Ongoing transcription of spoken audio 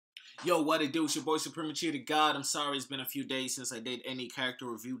Yo, what it do? It's your boy Supremacy to God. I'm sorry it's been a few days since I did any character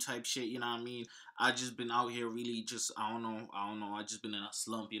review type shit, you know what I mean? I just been out here really just, I don't know. I just been in a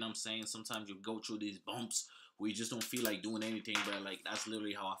slump, you know what I'm saying? Sometimes you go through these bumps where you just don't feel like doing anything, but like that's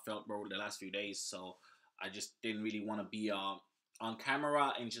literally how I felt, bro, the last few days. So I just didn't really want to be on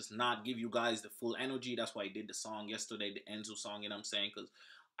camera and just not give you guys the full energy. That's why I did the song yesterday, the Enzo song, you know what I'm saying? Because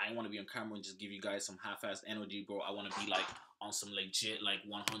I didn't want to be on camera and just give you guys some half-assed energy, bro. I want to be like on some legit, like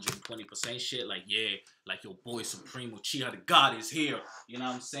 120% shit. Like, yeah, like your boy Supreme Uchiha, the God is here. You know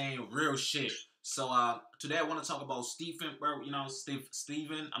what I'm saying? Real shit. So, today I want to talk about Stephen, bro. You know,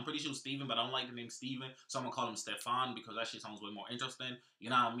 Steven. I'm pretty sure Steven, but I don't like the name Steven. So I'm going to call him Stefan because that shit sounds way more interesting. You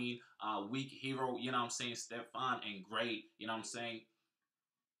know what I mean? Weak hero, you know what I'm saying? Stefan and Great, you know what I'm saying?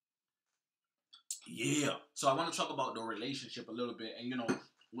 Yeah. So I want to talk about the relationship a little bit. And, you know,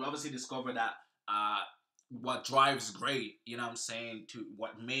 we obviously discovered that uh, what drives Gray, you know what I'm saying, to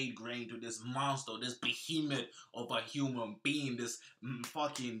what made Gray into this monster, this behemoth of a human being, this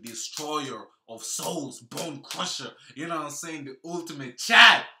fucking destroyer of souls, bone crusher, you know what I'm saying, the ultimate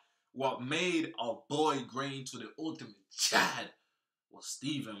Chad. What made our boy Gray into the ultimate Chad was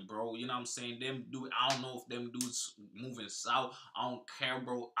Steven, bro. You know what I'm saying? Them dude, I don't know if them dudes moving south. I don't care,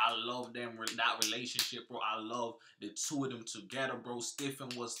 bro. I love them, that relationship, bro. I love the two of them together, bro. Stefan,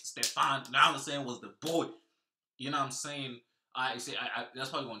 now I'm saying, was the boy. You know what I'm saying? I say that's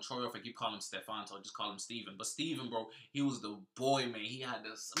probably gonna throw you off. I keep calling him Stefan, so I just call him Steven. But Steven, bro, he was the boy, man. He had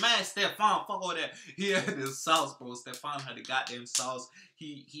this man, Stefan, fuck all that. He had this sauce, bro. Stefan had the goddamn sauce.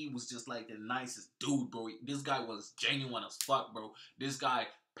 He was just like the nicest dude, bro. This guy was genuine as fuck, bro. This guy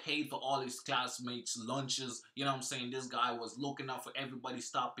paid for all his classmates' lunches. You know what I'm saying? This guy was looking out for everybody,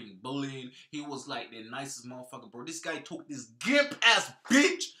 stopping bullying. He was like the nicest motherfucker, bro. This guy took this gimp ass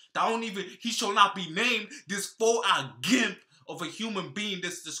bitch that don't even, he shall not be named, this 4-hour gimp of a human being,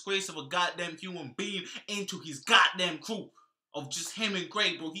 this disgrace of a goddamn human being, into his goddamn crew of just him and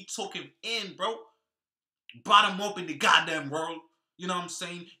Gray, bro. He took him in, bro. Brought him up in the goddamn world. You know what I'm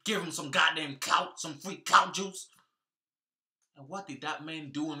saying? Give him some goddamn clout, some free clout juice. And what did that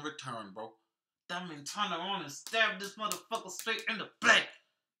man do in return, bro? That man turned around and stabbed this motherfucker straight in the back.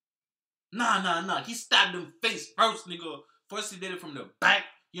 Nah. He stabbed him face first, nigga. First he did it from the back.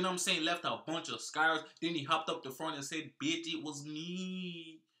 You know what I'm saying? Left a bunch of scars. Then he hopped up the front and said, bitch, it was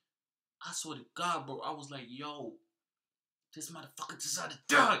me. I swear to God, bro. I was like, yo, this motherfucker decided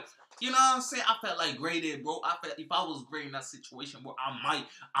to die. You know what I'm saying? I felt like Gray did, bro. I felt if I was Gray in that situation, bro,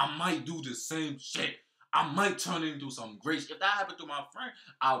 I might do the same shit. I might turn into some Gray. If that happened to my friend,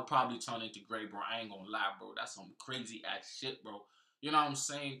 I would probably turn into Gray, bro. I ain't gonna lie, bro. That's some crazy ass shit, bro. You know what I'm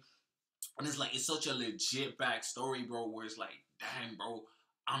saying? And it's like, it's such a legit backstory, bro, where it's like, damn, bro,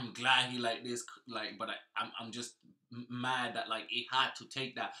 I'm glad he like this, like, but I'm just mad that, like, it had to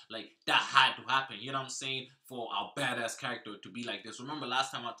take that, like, that had to happen, you know what I'm saying, for our badass character to be like this. Remember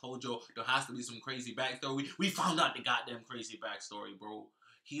last time I told you there has to be some crazy backstory? We found out the goddamn crazy backstory, bro.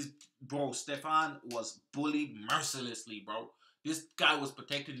 Bro, Stefan was bullied mercilessly, bro. This guy was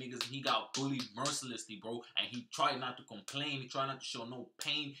protecting niggas and he got bullied mercilessly, bro. And he tried not to complain. He tried not to show no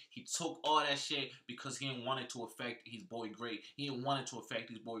pain. He took all that shit because he didn't want it to affect his boy Gray. He didn't want it to affect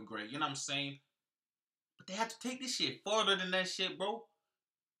his boy Gray. You know what I'm saying? But they had to take this shit further than that shit, bro.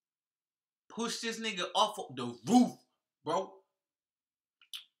 Push this nigga off of the roof, bro.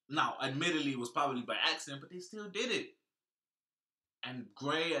 Now, admittedly, it was probably by accident, but they still did it. And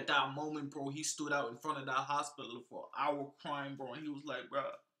Gray, at that moment, bro, he stood out in front of that hospital for an hour crying, bro. And he was like, bro,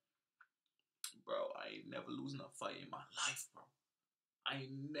 I ain't never losing a fight in my life, bro. I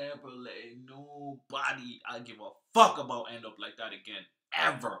ain't never letting nobody I give a fuck about end up like that again.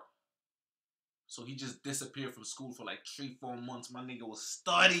 Ever. So he just disappeared from school for like 3-4 months. My nigga was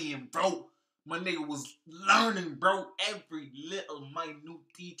studying, bro. My nigga was learning, bro. Every little minute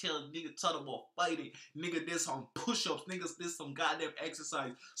detail, nigga taught about fighting. Nigga did some push-ups. Niggas did some goddamn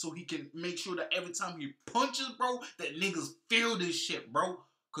exercise. So he can make sure that every time he punches, bro, that niggas feel this shit, bro.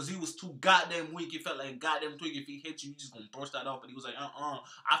 Cause he was too goddamn weak. He felt like a goddamn twig. If he hit you, you just gonna burst that off. But he was like,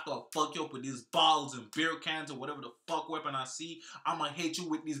 after I fuck you up with these balls and beer cans or whatever the fuck weapon I see, I'ma hit you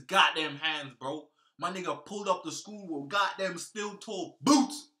with these goddamn hands, bro. My nigga pulled up to school with goddamn steel-toe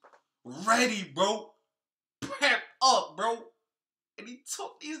boots. Ready, bro. Prepped up, bro. And he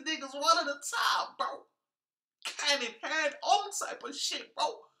took these niggas one at a time, bro. Hand in hand, all type of shit, bro.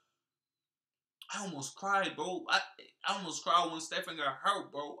 I almost cried, bro. I almost cried when Stefan got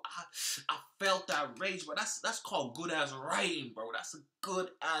hurt, bro. I felt that rage, but that's called good ass writing, bro. That's a good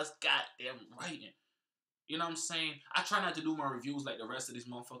ass goddamn writing. You know what I'm saying? I try not to do my reviews like the rest of these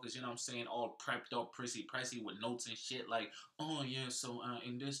motherfuckers, you know what I'm saying? All prepped up, prissy with notes and shit like, oh yeah, so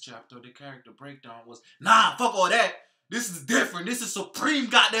in this chapter, the character breakdown was, nah, fuck all that. This is different. This is supreme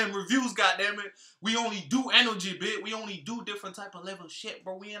goddamn reviews, goddamn it. We only do energy, bitch. We only do different type of level shit,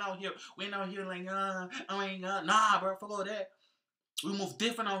 bro. We ain't out here like, I ain't nah, bro, fuck all that. We move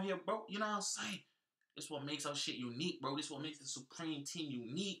different out here, bro. You know what I'm saying? This what makes our shit unique, bro. This what makes the Supreme team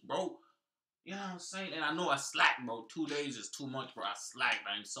unique, bro. You know what I'm saying? And I know I slacked, bro. 2 days is too much, bro. I slacked.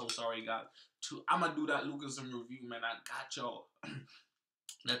 I'm so sorry, guys. I'm gonna do that Lucas review, man. I got y'all.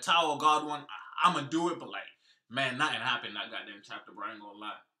 The Tower of God one, I'm gonna do it, but like, man, nothing happened that goddamn chapter, bro. I ain't gonna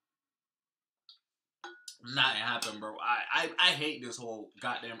lie. Nothing happened, bro. I hate this whole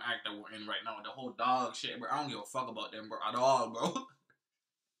goddamn act that we're in right now. The whole dog shit, bro. I don't give a fuck about them, bro, at all, bro.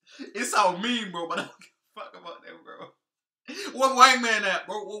 It's all mean, bro, but I don't give a fuck about them, bro. What Wangman at,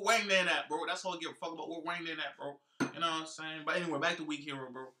 bro? What Wangman at, bro? That's all I give a fuck about. What Wangman at, bro? You know what I'm saying? But anyway, back to Weak Hero,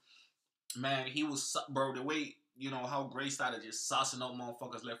 bro. Man, he was, bro, the way, you know, how Gray started just saucing up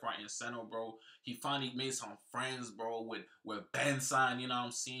motherfuckers left, right, and center, bro. He finally made some friends, bro, with Benson, you know what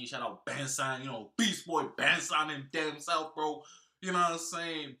I'm saying? Shout out Benson, you know, Beast Boy Benson himself, bro. You know what I'm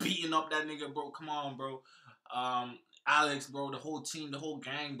saying? Beating up that nigga, bro. Come on, bro. Alex, bro, the whole team, the whole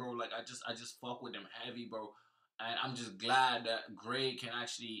gang, bro. Like, I just fuck with them heavy, bro. And I'm just glad that Gray can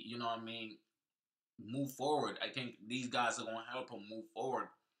actually, you know what I mean, move forward. I think these guys are going to help him move forward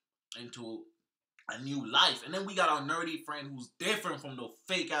into a new life. And then we got our nerdy friend who's different from the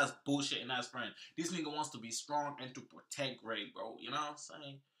fake ass bullshit and ass friend. This nigga wants to be strong and to protect Gray, bro. You know what I'm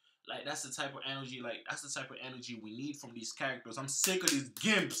saying? Like, that's the type of energy, we need from these characters. I'm sick of these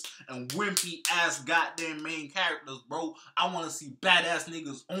gimps and wimpy ass goddamn main characters, bro. I want to see badass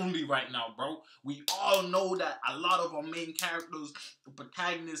niggas only right now, bro. We all know that a lot of our main characters, the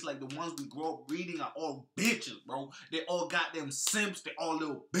protagonists, like the ones we grow up reading, are all bitches, bro. They all goddamn simps. They all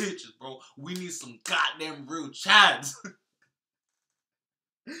little bitches, bro. We need some goddamn real chads.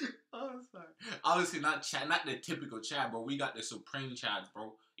 Oh, sorry. Obviously not Chad, not the typical Chad, bro. We got the Supreme Chads,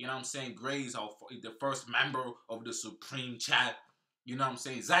 bro. You know what I'm saying? Gray's the first member of the Supreme Chad. You know what I'm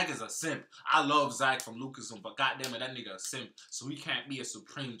saying? Zach is a simp. I love Zach from Lucasfilm, but goddamn it, that nigga a simp. So he can't be a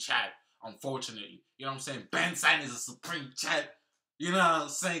Supreme Chad, unfortunately. You know what I'm saying? Ben Sign is a Supreme Chad. You know what I'm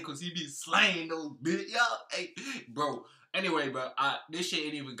saying? Because he be slaying those bitch. Yo, hey, bro. Anyway, but this shit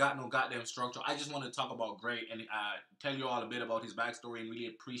ain't even got no goddamn structure. I just want to talk about Gray and tell you all a bit about his backstory and really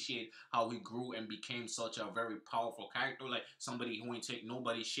appreciate how he grew and became such a very powerful character. Like somebody who ain't take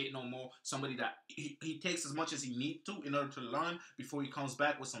nobody's shit no more. Somebody that he takes as much as he needs to in order to learn before he comes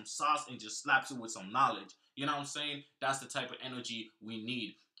back with some sauce and just slaps it with some knowledge. You know what I'm saying? That's the type of energy we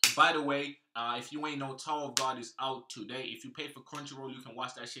need. By the way, if you ain't know, Tower of God is out today. If you pay for Crunchyroll, you can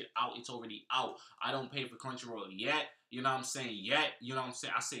watch that shit out. It's already out. I don't pay for Crunchyroll yet. You know what I'm saying? Yet. You know what I'm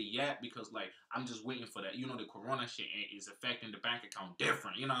saying? I say yet because, like, I'm just waiting for that. You know, the corona shit is affecting the bank account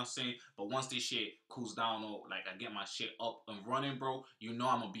different. You know what I'm saying? But once this shit cools down or, like, I get my shit up and running, bro, you know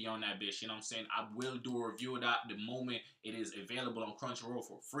I'm going to be on that bitch. You know what I'm saying? I will do a review of that the moment it is available on Crunchyroll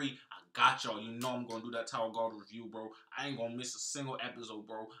for free. I got y'all. You know I'm going to do that Tower of God review, bro. I ain't going to miss a single episode,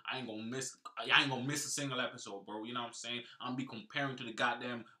 bro. I ain't gonna miss a single episode, bro. You know what I'm saying? I'm be comparing to the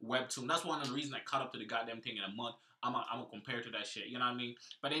goddamn webtoon. That's one of the reasons I caught up to the goddamn thing in a month. I'm gonna compare to that shit. You know what I mean?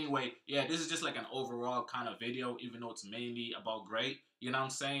 But anyway, yeah, this is just like an overall kind of video, even though it's mainly about Gray. You know what I'm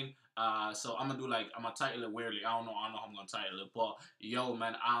saying? So I'm gonna title it weirdly. I don't know how I'm gonna title it, but yo,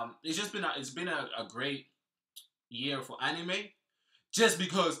 man, it's been a great year for anime. Just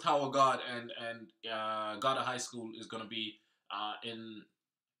because Tower God and God of High School is gonna be in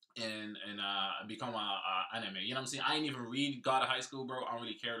become a anime. You know what I'm saying? I ain't even read God of High School, bro. I don't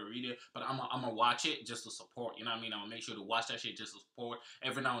really care to read it, but I'm gonna watch it just to support. You know what I mean? I'm gonna make sure to watch that shit just to support.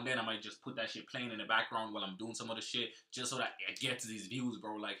 Every now and then, I might just put that shit playing in the background while I'm doing some other shit, just so that it gets these views,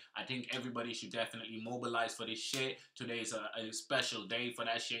 bro. Like, I think everybody should definitely mobilize for this shit. Today's a special day for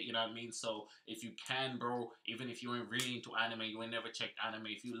that shit. You know what I mean? So if you can, bro, even if you ain't really into anime, you ain't never checked anime.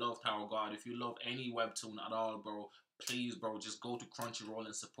 If you love Tower God, if you love any webtoon at all, bro, please, bro, just go to Crunchyroll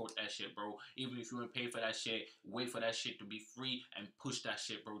and support that shit, bro. Even if you don't pay for that shit, wait for that shit to be free and push that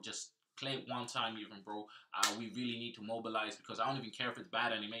shit, bro. Just play it one time even, bro. We really need to mobilize because I don't even care if it's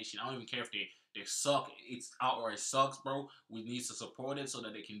bad animation. I don't even care if they suck. It's outright sucks, bro. We need to support it so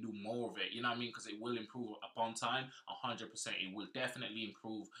that they can do more of it. You know what I mean? Because it will improve upon time, 100%. It will definitely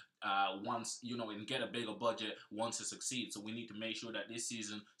improve once, you know, and get a bigger budget once it succeeds. So we need to make sure that this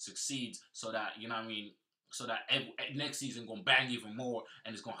season succeeds so that, you know what I mean, so that next season gonna bang even more,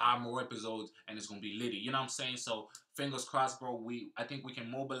 and it's gonna have more episodes, and it's gonna be litty. You know what I'm saying? So fingers crossed, bro. I think we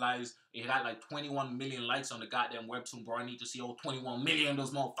can mobilize. It got like 21 million likes on the goddamn webtoon, bro. I need to see all 21 million of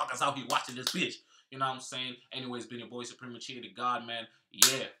those motherfuckers out here watching this bitch. You know what I'm saying? Anyways, been your boy Supreme Uchiha, the God, man.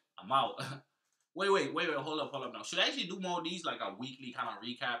 Yeah, I'm out. Wait, hold up now. Should I actually do more of these, like a weekly kind of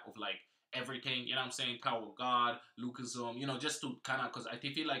recap of like everything, you know what I'm saying? Power of God, Lucasism, just to kind of, because I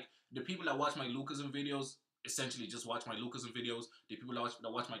feel like the people that watch my Lucasism videos essentially just watch my Lucasism videos. The people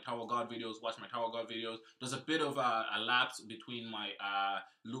that watch my Tower of God videos watch my Tower of God videos. There's a bit of a lapse between my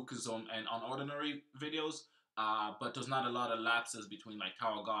Lucasism and Unordinary videos, but there's not a lot of lapses between like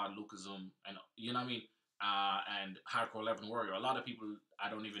Tower of God, Lucasism, and you know what I mean? And Hardcore 11 Warrior. A lot of people I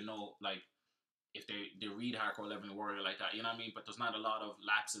don't even know like if they read Hardcore 11 Warrior like that, you know what I mean? But there's not a lot of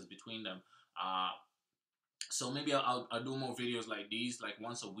lapses between them. So maybe I'll do more videos like these, like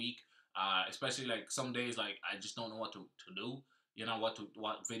once a week. Especially like some days, like I just don't know what to do. You know what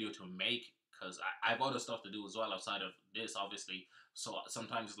video to make, because I have other stuff to do as well outside of this, obviously. So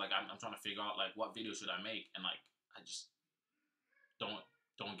sometimes it's like I'm trying to figure out like what video should I make, and like I just don't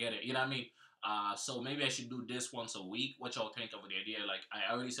don't get it. You know what I mean? So maybe I should do this once a week. What y'all think of the idea? Like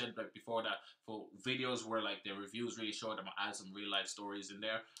I already said like before that for videos where like the reviews really short, I'm gonna add some real life stories in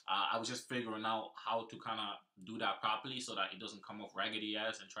there. I was just figuring out how to kind of do that properly so that it doesn't come off raggedy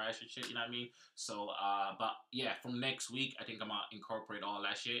ass and trash and shit. You know what I mean? So, but yeah, from next week I think I'm gonna incorporate all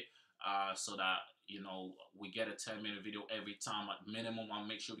that shit. So that we get a 10-minute video every time at minimum. I'll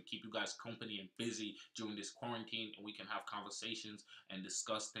make sure to keep you guys company and busy during this quarantine, and we can have conversations and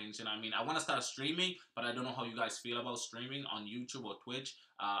discuss things. You know what I mean? I want to start streaming, but I don't know how you guys feel about streaming on YouTube or Twitch.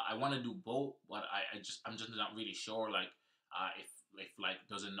 I want to do both, but I'm just not really sure like if like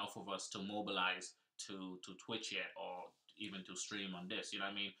there's enough of us to mobilize to Twitch yet, or even to stream on this. You know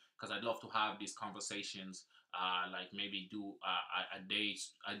what I mean? Because I'd love to have these conversations. Like maybe do a day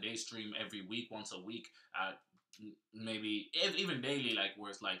stream every week, once a week. Maybe even daily, like where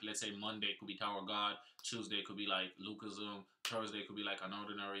it's like, let's say Monday could be Tower God, Tuesday could be like Lucasism, Thursday could be like an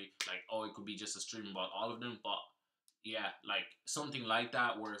ordinary, like, or it could be just a stream about all of them. But yeah, like something like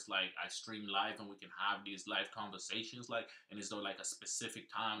that where it's like I stream live and we can have these live conversations, like, and is there like a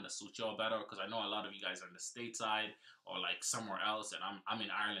specific time that suits y'all better? Because I know a lot of you guys are in the stateside or like somewhere else, and I'm in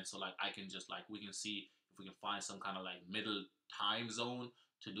Ireland, so like I can just like we can see if we can find some kind of like middle time zone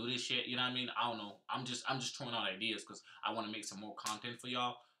to do this shit. You know what I mean? I don't know. I'm just throwing out ideas because I want to make some more content for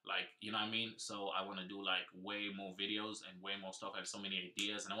y'all. Like, you know what I mean? So I want to do like way more videos and way more stuff. I have so many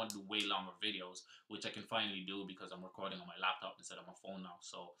ideas, and I want to do way longer videos, which I can finally do because I'm recording on my laptop instead of my phone now.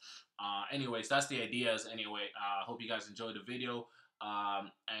 So, anyways, that's the ideas. Anyway, hope you guys enjoyed the video.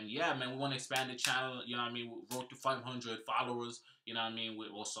 And yeah, man, we want to expand the channel. You know what I mean? We road to 500 followers. You know what I mean?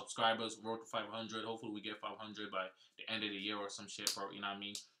 Or subscribers. Road to 500. Hopefully, we get 500 by the end of the year or some shit. Or you know what I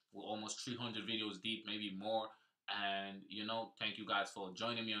mean? We're almost 300 videos deep, maybe more. And thank you guys for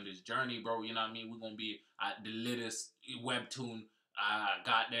joining me on this journey, bro. You know what I mean? We're gonna be at the latest webtoon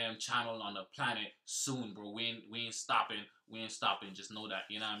goddamn channel on the planet soon, bro. We ain't stopping. We ain't stopping. Just know that.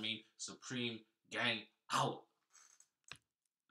 You know what I mean? Supreme Gang out.